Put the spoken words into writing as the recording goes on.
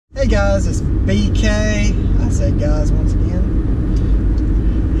Hey guys, it's BK. I said guys once again.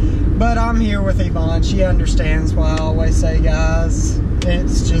 But I'm here with Yvonne. She understands why I always say guys.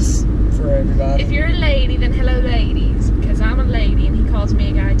 It's just for everybody. If you're a lady, then hello ladies. Because I'm a lady and he calls me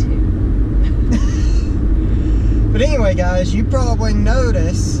a guy too. But anyway guys, you probably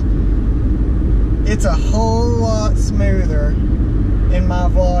notice it's a whole lot smoother in my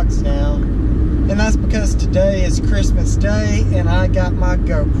vlogs now. And that's because today is Christmas Day and I got my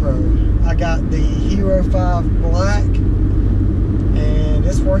GoPro. I got the Hero 5 Black and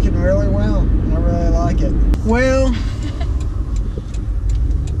it's working really well. I really like it. Well,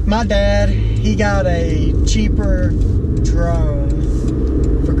 my dad, he got a cheaper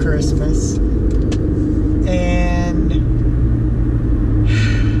drone for Christmas and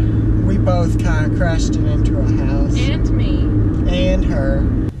we both kind of crashed it into a house. And me. And her.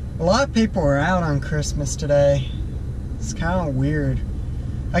 A lot of people are out on Christmas today. It's kind of weird.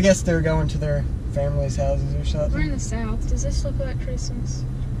 I guess they're going to their family's houses or something. We're in the South. Does this look like Christmas?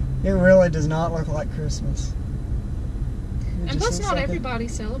 It really does not look like Christmas. And plus not everybody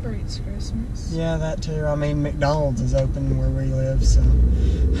celebrates Christmas. Yeah, that too. I mean, McDonald's is open where we live, so.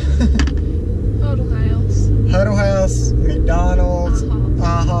 Huddle House. Huddle House, McDonald's,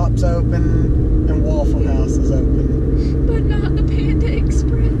 IHOP's open, and Waffle House is open. But not the Panda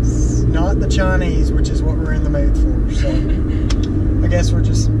Express. Not the Chinese, which is what we're in the mood for, so. I guess we're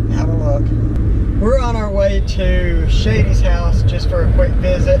just out of luck. We're on our way to Shady's house just for a quick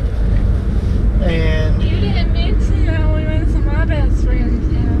visit. And you didn't mention that we went to my best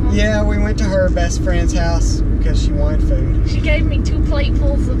friend's house. Yeah, we went to her best friend's house because she wanted food. She gave me 2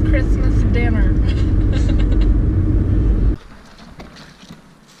 platefuls of Christmas dinner.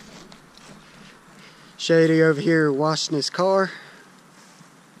 Shady over here washing his car.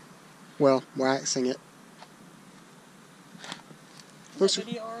 Well, waxing it. Is that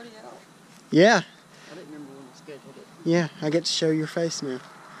video already out? Yeah. I didn't remember when you scheduled it. Yeah, I get to show your face now.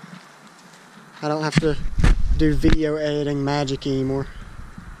 I don't have to do video editing magic anymore.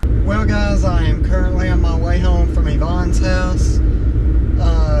 Well guys, I am currently on my way home from Yvonne's house.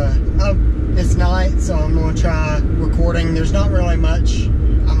 It's night, so I'm going to try recording. There's not really much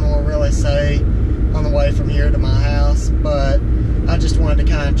I'm going to really say on the way from here to my house, but I just wanted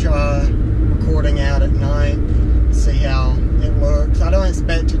to kind of try recording out at night, see how it looks. I don't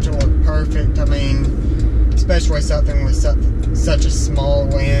expect it to look perfect. I mean, especially something with such a small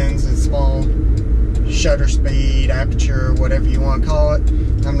lens and small shutter speed, aperture, whatever you want to call it.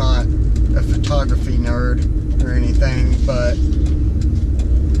 I'm not a photography nerd or anything, but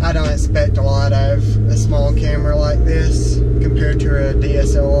I don't expect a lot out of a small camera like this compared to a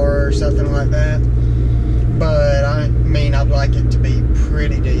DSLR or something like that. But I mean, I'd like it to be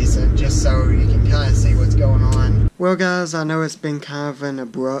pretty decent just so you can kind of see what's going on. Well guys, I know it's been kind of an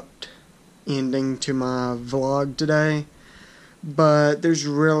abrupt ending to my vlog today, but there's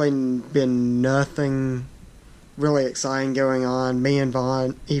really been nothing really exciting going on. Me and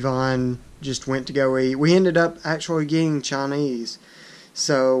Yvonne just went to go eat. We ended up actually getting Chinese,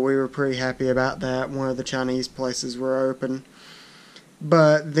 so we were pretty happy about that. One of the Chinese places were open.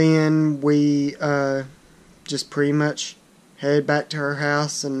 But then we just pretty much headed back to her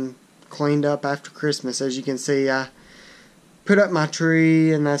house and cleaned up after Christmas. As you can see, I put up my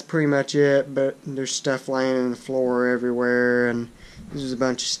tree and that's pretty much it, but there's stuff laying on the floor everywhere, and there's a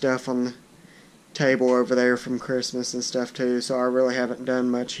bunch of stuff on the table over there from Christmas and stuff too, so I really haven't done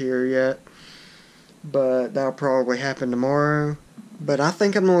much here yet, but that'll probably happen tomorrow. But I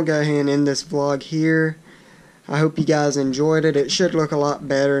think I'm going to go ahead and end this vlog here. I hope you guys enjoyed it. It should look a lot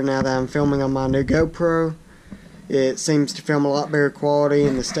better now that I'm filming on my new GoPro. It seems to film a lot better quality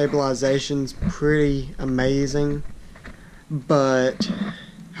and the stabilization's pretty amazing. But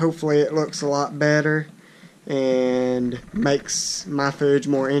hopefully it looks a lot better and makes my footage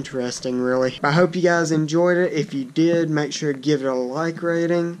more interesting, really. I hope you guys enjoyed it. If you did, make sure to give it a like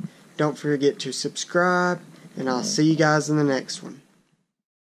rating. Don't forget to subscribe, and I'll see you guys in the next one.